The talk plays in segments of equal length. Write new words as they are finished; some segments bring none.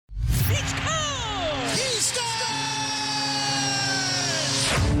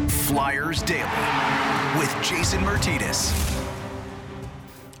Flyers Daily with Jason Martinez.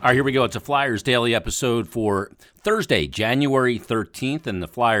 All right, here we go. It's a Flyers Daily episode for Thursday, January 13th, and the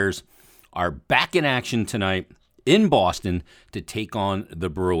Flyers are back in action tonight in Boston to take on the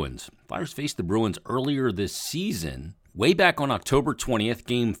Bruins. Flyers faced the Bruins earlier this season, way back on October 20th,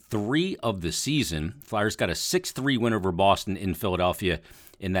 Game 3 of the season. Flyers got a 6-3 win over Boston in Philadelphia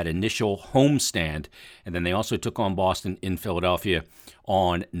in that initial homestand, and then they also took on Boston in Philadelphia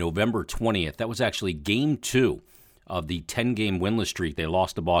on November 20th. That was actually Game 2 of the 10-game winless streak. They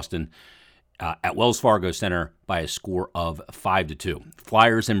lost to Boston at Wells Fargo Center by a score of 5-2.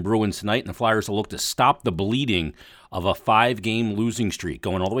 Flyers and Bruins tonight, and the Flyers will look to stop the bleeding of a 5-game losing streak,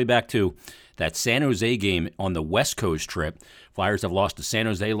 going all the way back to that San Jose game on the West Coast trip. Flyers have lost to San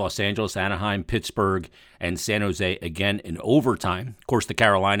Jose, Los Angeles, Anaheim, Pittsburgh, and San Jose again in overtime. Of course, the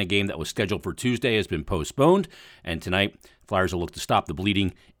Carolina game that was scheduled for Tuesday has been postponed, and tonight, Flyers will look to stop the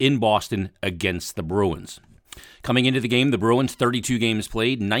bleeding in Boston against the Bruins. Coming into the game, the Bruins, 32 games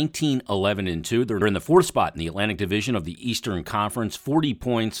played, 19-11-2. They're in the fourth spot in the Atlantic Division of the Eastern Conference, 40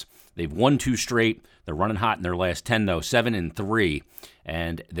 points. They've won 2 straight. They're running hot in their last 10, though, 7-3.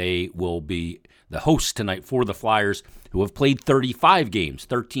 And they will be the hosts tonight for the Flyers, who have played 35 games,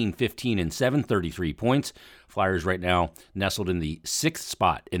 13-15-7, 33 points. Flyers right now nestled in the 6th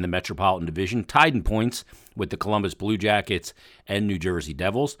spot in the Metropolitan Division, tied in points with the Columbus Blue Jackets and New Jersey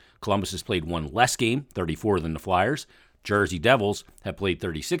Devils. Columbus has played one less game, 34 than the Flyers. Jersey Devils have played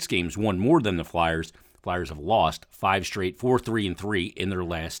 36 games, one more than the Flyers. Flyers have lost 5 straight, 4-3-3 in their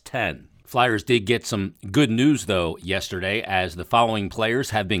last 10. Flyers did get some good news, though, yesterday, as the following players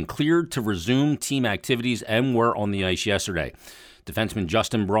have been cleared to resume team activities and were on the ice yesterday. Defenseman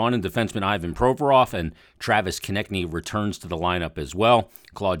Justin Braun and defenseman Ivan Provorov, and Travis Konecny returns to the lineup as well.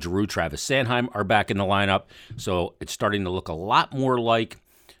 Claude Giroux, Travis Sanheim are back in the lineup, so it's starting to look a lot more like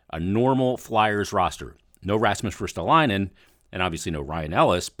a normal Flyers roster. No Rasmus Ristolainen, and obviously no Ryan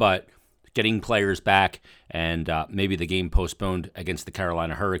Ellis, but getting players back and maybe the game postponed against the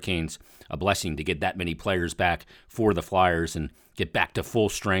Carolina Hurricanes, a blessing to get that many players back for the Flyers and get back to full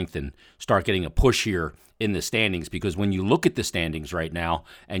strength and start getting a push here in the standings, because when you look at the standings right now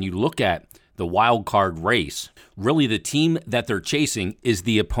and you look at the wild card race, really the team that they're chasing is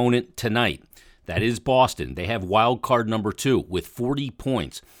the opponent tonight. That is Boston. They have wild card number 2 with 40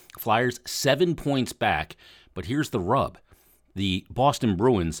 points. Flyers 7 points back, but here's the rub. The Boston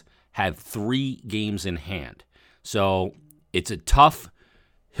Bruins have 3 games in hand. So it's a tough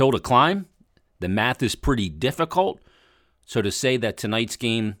hill to climb. The math is pretty difficult. So to say that tonight's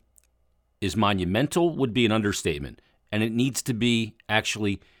game is monumental would be an understatement. And it needs to be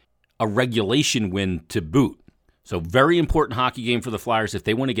actually a regulation win to boot. So very important hockey game for the Flyers. If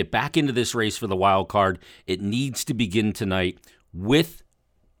they want to get back into this race for the wild card, it needs to begin tonight with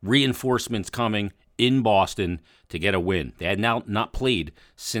reinforcements coming in Boston to get a win. They had now not played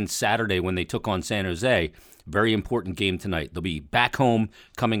since Saturday when they took on San Jose. Very important game tonight. They'll be back home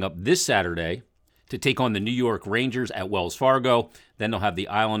coming up this Saturday to take on the New York Rangers at Wells Fargo. Then they'll have the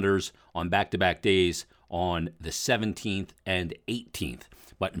Islanders on back-to-back days on the 17th and 18th.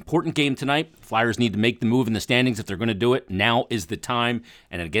 But important game tonight. Flyers need to make the move in the standings if they're going to do it. Now is the time,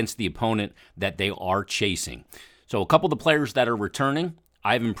 and against the opponent that they are chasing. So a couple of the players that are returning,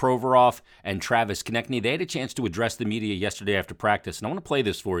 Ivan Provorov and Travis Konecny, they had a chance to address the media yesterday after practice. And I want to play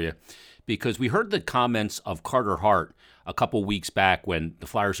this for you because we heard the comments of Carter Hart a couple weeks back when the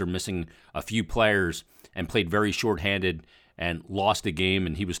Flyers are missing a few players and played very shorthanded and lost a game.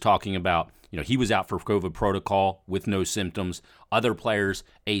 And he was talking about, he was out for COVID protocol with no symptoms. Other players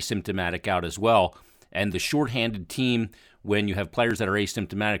asymptomatic out as well. And the shorthanded team, when you have players that are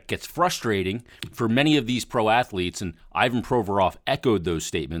asymptomatic, gets frustrating for many of these pro athletes, and Ivan Provorov echoed those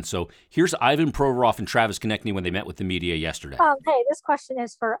statements. So here's Ivan Provorov and Travis Konecny when they met with the media yesterday. Hey, this question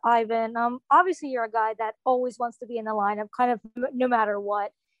is for Ivan. Obviously, you're a guy that always wants to be in the lineup, kind of no matter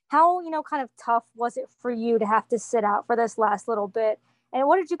what. How, kind of tough was it for you to have to sit out for this last little bit? And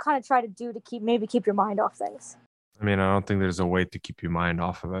what did you kind of try to do to keep your mind off things? I mean, I don't think there's a way to keep your mind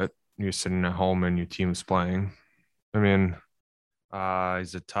off of it. You're sitting at home and your team's playing. I mean,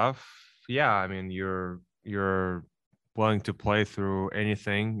 is it tough? Yeah, I mean, you're willing to play through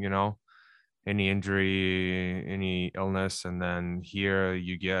anything, any injury, any illness, and then here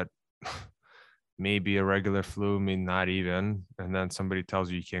you get maybe a regular flu, maybe not even, and then somebody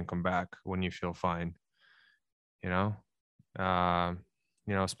tells you can't come back when you feel fine.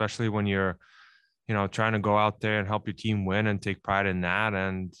 Especially when you're trying to go out there and help your team win and take pride in that.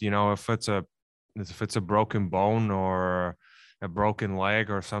 And, if it's a broken bone or a broken leg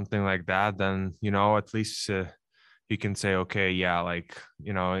or something like that, then, at least you can say, okay, yeah,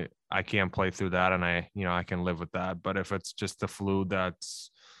 I can't play through that, and I can live with that. But if it's just the flu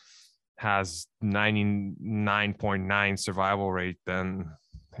that's has 99.9 survival rate, then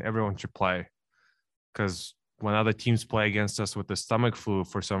everyone should play. Because when other teams play against us with the stomach flu,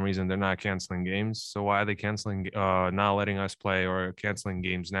 for some reason, they're not canceling games. So why are they canceling, not letting us play or canceling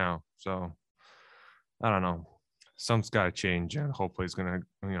games now? So I don't know. Something's got to change, and hopefully it's going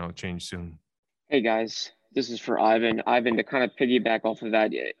to, change soon. Hey guys, this is for Ivan. Ivan, to kind of piggyback off of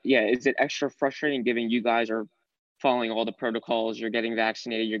that, yeah, is it extra frustrating given you guys are following all the protocols, you're getting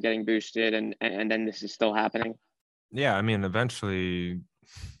vaccinated, you're getting boosted, and then this is still happening? Yeah, I mean, eventually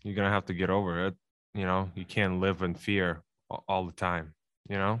you're going to have to get over it. You can't live in fear all the time.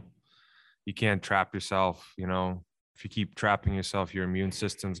 You can't trap yourself. If you keep trapping yourself, your immune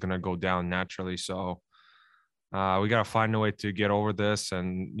system's going to go down naturally. So we got to find a way to get over this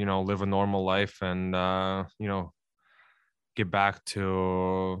and, live a normal life and, get back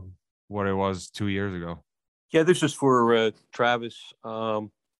to what it was 2 years ago. Yeah, this is for Travis.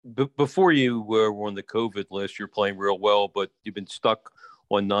 Before you were on the COVID list, you're playing real well, but you've been stuck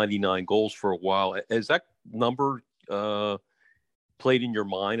on 99 goals for a while. Has that number played in your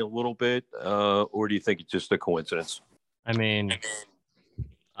mind a little bit, or do you think it's just a coincidence? I mean,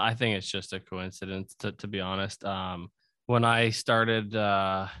 I think it's just a coincidence, to be honest. When I started,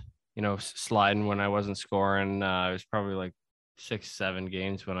 sliding when I wasn't scoring, it was probably like 6-7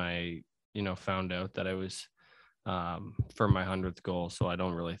 games when I, found out that I was for my 100th goal. So I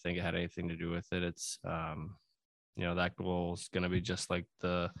don't really think it had anything to do with it. It's, that goal is going to be just like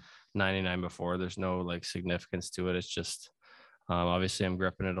the 99 before. There's no like significance to it. It's just, obviously I'm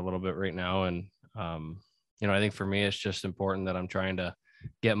gripping it a little bit right now. And, I think for me, it's just important that I'm trying to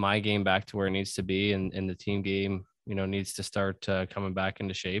get my game back to where it needs to be. And the team game, needs to start coming back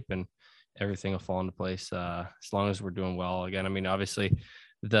into shape, and everything will fall into place as long as we're doing well. Again, I mean, obviously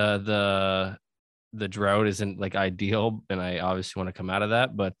the drought isn't like ideal, and I obviously want to come out of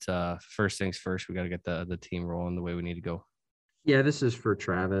that, but first things first, we got to get the team rolling the way we need to go. Yeah, this is for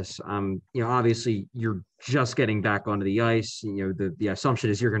Travis. Obviously you're just getting back onto the ice. The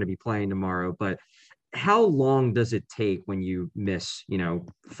assumption is you're going to be playing tomorrow, but how long does it take when you miss,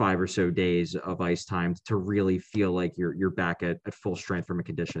 5 or so days of ice time to really feel like you're back at full strength from a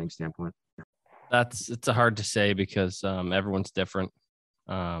conditioning standpoint? It's hard to say because everyone's different.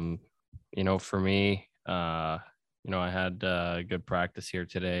 For me, I had good practice here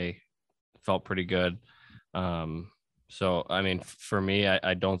today. Felt pretty good. So, I mean, for me,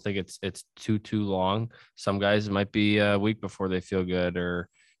 I don't think it's too long. Some guys might be a week before they feel good, or,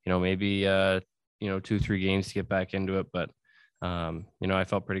 maybe 2-3 games to get back into it. But, I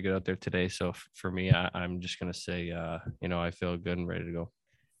felt pretty good out there today. So for me, I'm just going to say, I feel good and ready to go.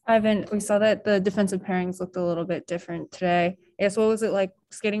 Ivan, we saw that the defensive pairings looked a little bit different today. I guess, what was it like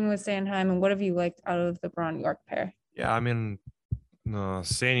skating with Sanheim, and what have you liked out of the Braun York pair? Yeah, I mean,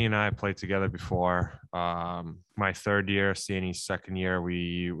 Sandy and I played together before. My third year, Sandy's second year,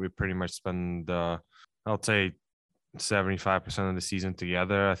 we pretty much spend, I'll say 75% of the season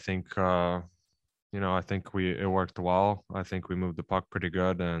together. I think, it worked well. I think we moved the puck pretty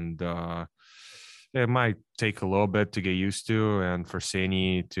good, and it might take a little bit to get used to, and for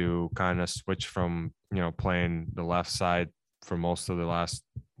Sandy to kind of switch from, playing the left side for most of the last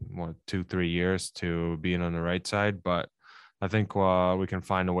 2-3 years to being on the right side. But I think we can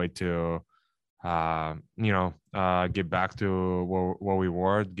find a way to, get back to where we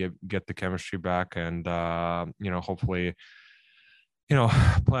were, get the chemistry back, and, hopefully,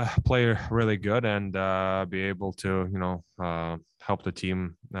 play really good and be able to, help the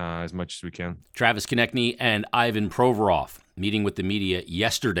team as much as we can. Travis Konecny and Ivan Provorov meeting with the media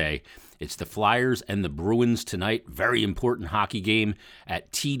yesterday. It's the Flyers and the Bruins tonight. Very important hockey game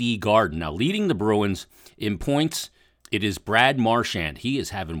at TD Garden. Now, leading the Bruins in points, it is Brad Marchand. He is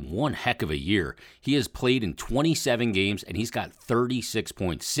having one heck of a year. He has played in 27 games, and he's got 36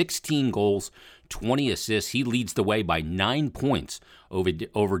 points, 16 goals, 20 assists. He leads the way by 9 points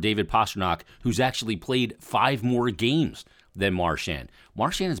over David Pastrnak, who's actually played 5 more games than Marchand.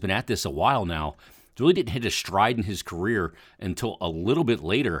 Marchand has been at this a while now. Really didn't hit a stride in his career until a little bit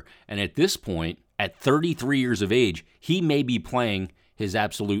later. And at this point, at 33 years of age, he may be playing his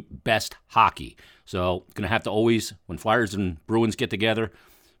absolute best hockey. So going to have to always, when Flyers and Bruins get together,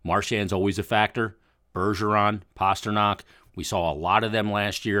 Marchand's always a factor. Bergeron, Pastrnak, we saw a lot of them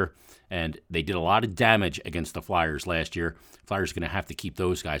last year, and they did a lot of damage against the Flyers last year. Flyers are going to have to keep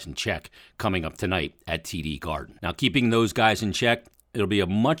those guys in check coming up tonight at TD Garden. Now, keeping those guys in check, it'll be a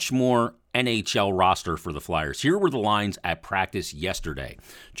much more NHL roster for the Flyers. Here were the lines at practice yesterday.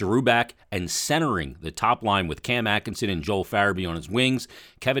 Giroux back and centering the top line with Cam Atkinson and Joel Farabee on his wings.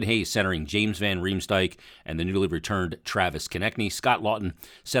 Kevin Hayes centering James Van Riemsdyk and the newly returned Travis Konechny. Scott Laughton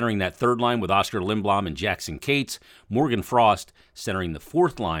centering that third line with Oscar Lindblom and Jackson Cates. Morgan Frost centering the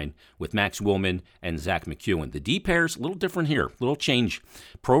fourth line with Max Willman and Zach McEwen. The D pairs, a little different here, little change.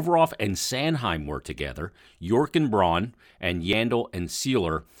 Provorov and Sanheim were together. York and Braun and Yandel and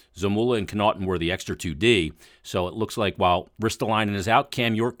Sealer. Zamula and Connaughton were the extra 2D. So it looks like while Ristolainen is out,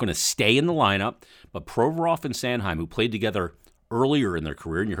 Cam York going to stay in the lineup. But Provorov and Sanheim, who played together earlier in their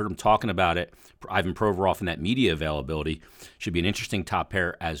career, and you heard them talking about it, Ivan Provorov and that media availability, should be an interesting top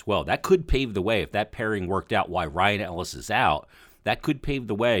pair as well. That could pave the way, if that pairing worked out while Ryan Ellis is out, that could pave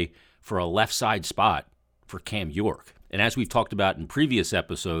the way for a left side spot for Cam York. And as we've talked about in previous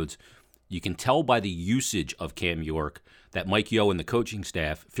episodes, you can tell by the usage of Cam York that Mike Yeo and the coaching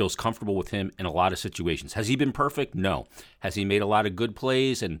staff feels comfortable with him in a lot of situations. Has he been perfect? No. Has he made a lot of good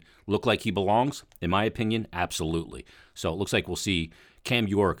plays and looked like he belongs? In my opinion, absolutely. So it looks like we'll see Cam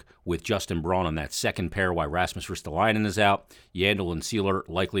York with Justin Braun on that second pair while Rasmus Ristolainen is out. Yandel and Sealer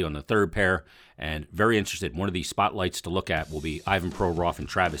likely on the third pair. And very interested, one of these spotlights to look at will be Ivan Provorov and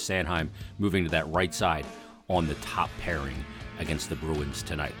Travis Sanheim moving to that right side on the top pairing against the Bruins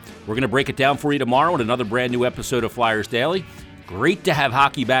tonight. We're going to break it down for you tomorrow in another brand new episode of Flyers Daily. Great to have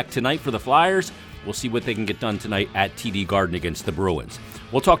hockey back tonight for the Flyers. We'll see what they can get done tonight at TD Garden against the Bruins.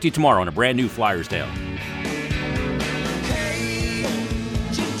 We'll talk to you tomorrow on a brand new Flyers Daily.